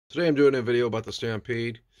Today I'm doing a video about the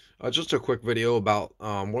Stampede. Just a quick video about what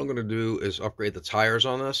I'm going to do is upgrade the tires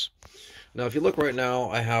on this. Now if you look right now,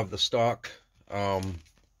 I have the stock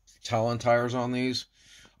Talon tires on these.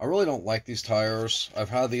 I really don't like these tires. I've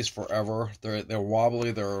had these forever. They're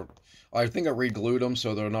wobbly. I think I re-glued them,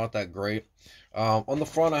 so they're not that great. On the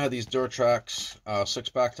front I had these Traxxas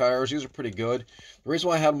 6-pack tires. These are pretty good. The reason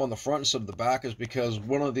why I had them on the front instead of the back is because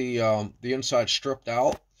one of the inside stripped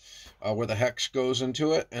out. Where the hex goes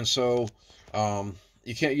into it, and so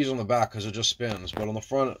you can't use it on the back because it just spins, but on the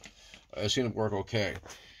front it seemed to work okay.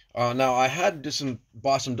 Now I had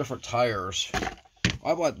bought some different tires.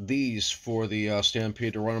 I bought these for the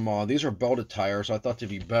Stampede to run them on. These are belted tires. I thought they'd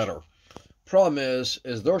be better. Problem is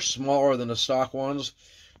they're smaller than the stock ones,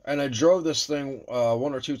 and I drove this thing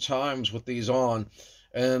one or two times with these on,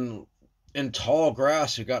 and in tall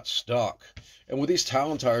grass it got stuck. And with these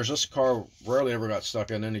Talon tires, this car rarely ever got stuck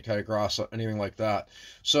in any kind of grass, anything like that.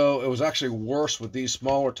 So it was actually worse with these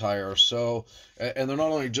smaller tires. So, and they're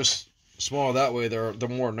not only just smaller that way, they're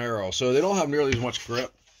more narrow. So they don't have nearly as much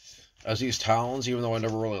grip as these Talons, even though I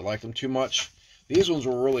never really liked them too much. These ones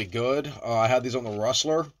were really good. I had these on the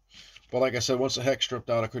Rustler, but like I said, once the hex stripped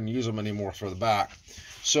out, I couldn't use them anymore for the back.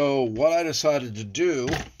 So what I decided to do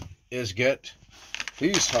is get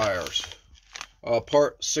these tires.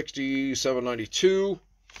 Part 6792.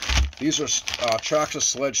 These are Traxxas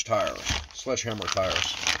Sledgehammer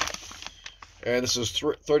tires, and this is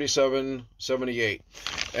 3778.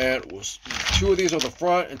 And two of these are the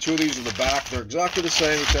front and two of these are the back. They're exactly the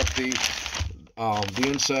same except the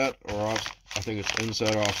inset, or I think it's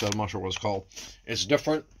inset or offset. I'm not sure what it's called. It's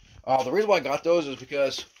different. The reason why I got those is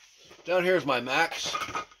because down here is my Max,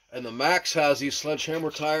 and the Max has these Sledgehammer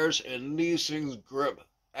tires, and these things grip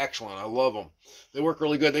excellent. I love them. They work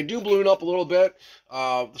really good. They do balloon up a little bit.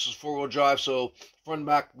 This is four-wheel drive, so front and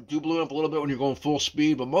back do balloon up a little bit when you're going full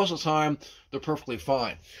speed, but most of the time they're perfectly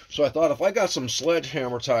fine. So I thought if I got some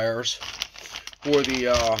Sledgehammer tires for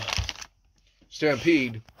the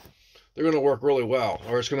Stampede, they're going to work really well,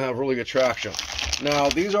 or it's going to have really good traction. Now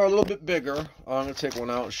these are a little bit bigger. I'm going to take one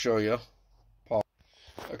out and show you.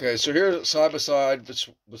 Okay, so here's side by side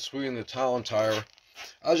between the Talon tire.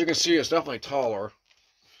 As you can see, it's definitely taller.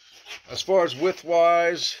 As far as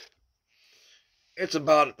width-wise, it's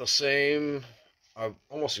about the same,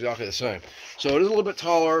 almost exactly the same. So it is a little bit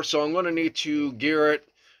taller, so I'm going to need to gear it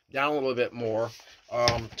down a little bit more.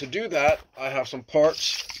 To do that, I have some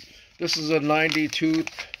parts. This is a 90-tooth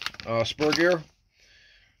spur gear.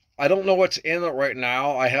 I don't know what's in it right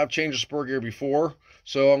now. I have changed the spur gear before,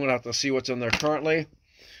 so I'm going to have to see what's in there currently.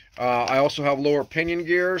 I also have lower pinion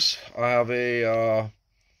gears. I have a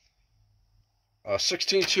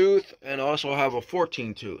 16 tooth, and I also have a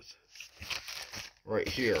 14 tooth right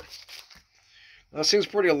here. That seems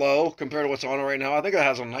pretty low compared to what's on it right now. I think it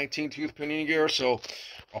has a 19 tooth pinion gear, so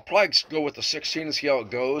I'll probably go with the 16 and see how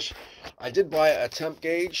it goes. I did buy a temp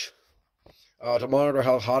gauge to monitor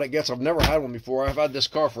how hot it gets. I've never had one before. I've had this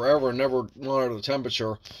car forever and never monitored the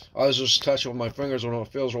temperature. I was just touching with my fingers when it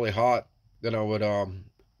feels really hot, then I would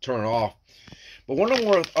turn it off. But one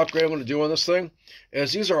more upgrade I'm going to do on this thing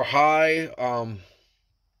is these are higher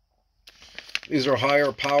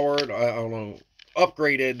powered, I don't know,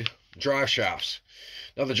 upgraded drive shafts.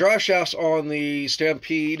 Now the drive shafts on the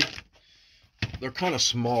Stampede, they're kind of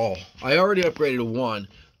small. I already upgraded one.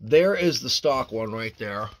 There is the stock one right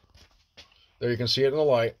there. There you can see it in the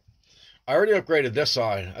light. I already upgraded this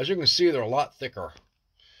side. As you can see, they're a lot thicker.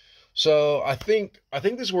 So I think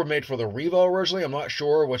these were made for the Revo originally. I'm not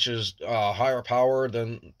sure which is higher power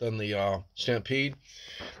than the Stampede.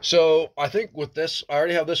 So I think with this, I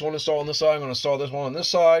already have this one installed on this side. I'm going to install this one on this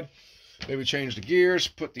side. Maybe change the gears,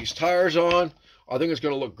 put these tires on. I think it's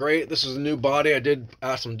going to look great. This is a new body. I did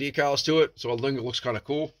add some decals to it, so I think it looks kind of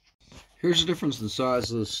cool. Here's the difference in the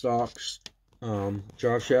size of the stock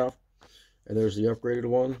drive shaft, and there's the upgraded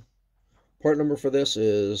one. Part number for this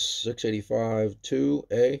is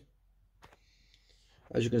 685-2A.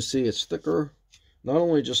 As you can see, it's thicker. Not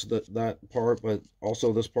only just that part, but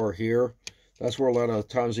also this part here. That's where a lot of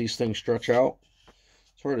times these things stretch out.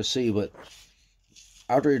 It's hard to see, but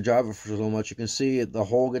after you drive it for so much, you can see the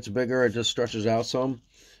hole gets bigger. It just stretches out some.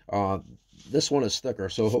 This one is thicker,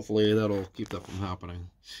 so hopefully that'll keep that from happening.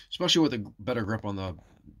 Especially with a better grip on the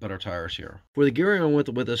better tires here. For the gearing I went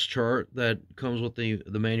with this chart that comes with the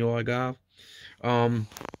manual I got.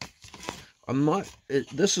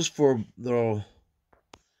 This is for the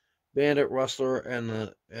Bandit, Rustler, and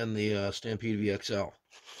the Stampede VXL.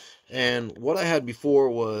 And what I had before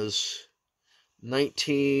was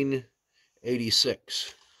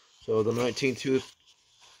 1986. So the 19 tooth.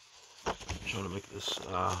 I'm trying to make this.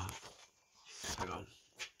 Hang on.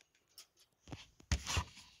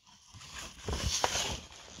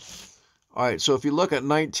 All right, so if you look at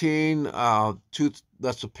 19,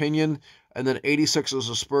 that's the pinion, and then 86 is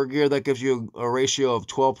a spur gear. That gives you a ratio of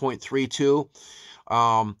 12.32.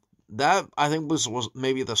 That I think was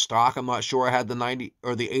maybe the stock. I'm not sure. I had the 90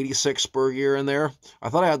 or the 86 spur gear in there. I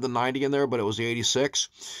thought I had the 90 in there, but it was the 86.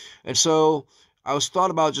 And so I was thought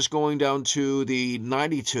about just going down to the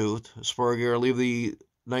 90 tooth spur gear, leave the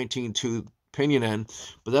 19 tooth pinion in,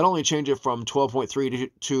 but that only changed it from 12.32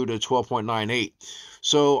 to 12.98.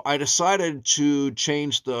 So I decided to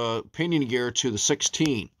change the pinion gear to the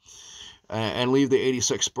 16 and leave the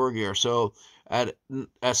 86 spur gear. So at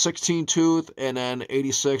 16 tooth and then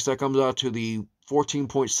 86, that comes out to the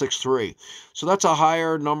 14.63. So that's a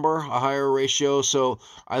higher number, a higher ratio. So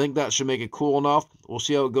I think that should make it cool enough. We'll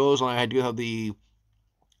see how it goes. And I do have the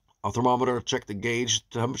thermometer to check the gauge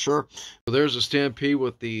temperature. So there's a Stampede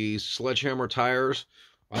with the Sledgehammer tires.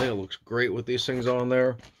 I think it looks great with these things on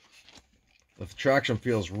there. The traction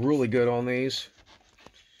feels really good on these.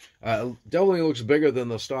 Definitely looks bigger than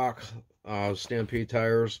the stock Stampede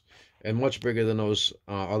tires, and much bigger than those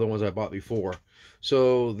other ones I bought before.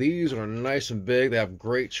 So these are nice and big. They have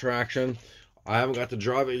great traction. I haven't got to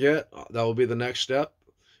drive it yet. That will be the next step,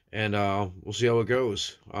 and we'll see how it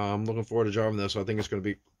goes. I'm looking forward to driving this. I think it's going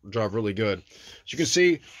to drive really good. As you can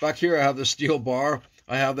see back here, I have the steel bar.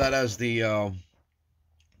 I have that as the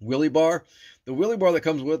wheelie bar. The wheelie bar that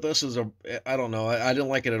comes with this is I don't know, I didn't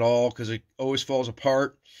like it at all because it always falls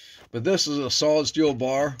apart. But this is a solid steel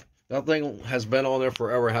bar. That thing has been on there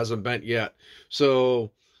forever, hasn't bent yet.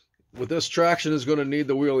 So with this traction, is going to need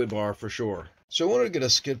the wheelie bar for sure. So I wanted to get a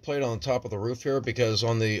skid plate on the top of the roof here, because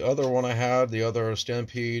on the other one I had, the other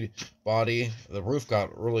Stampede body, the roof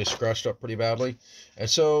got really scratched up pretty badly. And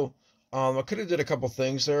so I could have did a couple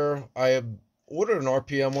things there. I ordered an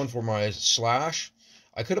RPM one for my Slash.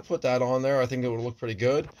 I could have put that on there. I think it would look pretty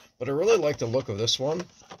good. But I really like the look of this one.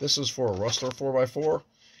 This is for a Rustler 4x4.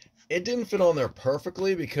 It didn't fit on there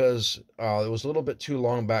perfectly because it was a little bit too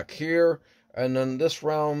long back here. And then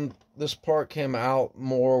this part came out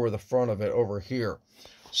more with the front of it over here.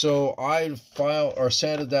 So I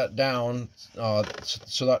sanded that down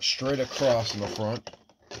so that's straight across in the front.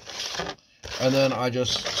 And then I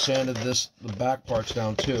just sanded the back parts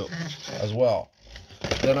down too, as well.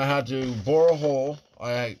 Then I had to bore a hole.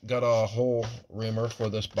 I got a hole reamer for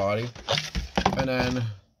this body. And then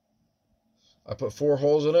I put 4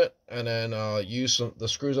 holes in it, and then used the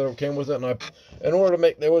screws that came with it. And in order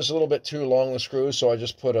to there was a little bit too long, the screws, so I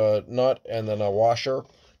just put a nut and then a washer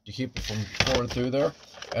to keep it from pouring through there.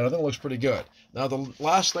 And I think it looks pretty good. Now the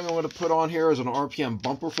last thing I'm going to put on here is an RPM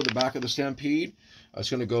bumper for the back of the Stampede. It's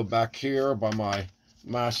going to go back here by my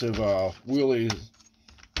massive wheelie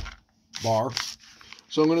bar.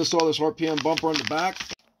 So I'm going to install this RPM bumper on the back.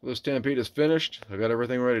 The Stampede is finished. I got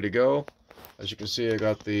everything ready to go. As you can see, I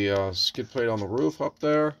got the skid plate on the roof up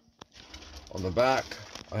there. On the back,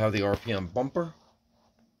 I have the RPM bumper.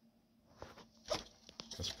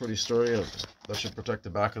 That's pretty sturdy. That should protect the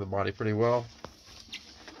back of the body pretty well.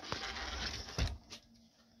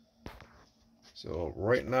 So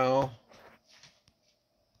right now,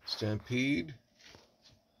 Stampede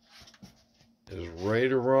is ready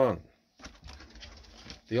to run.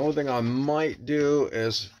 The only thing I might do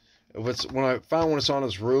is, when I found when it's on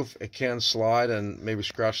its roof, it can slide and maybe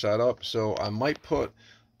scratch that up. So I might put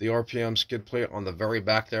the RPM skid plate on the very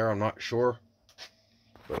back there. I'm not sure.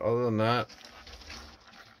 But other than that,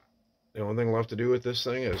 the only thing left to do with this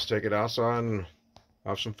thing is take it outside and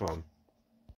have some fun.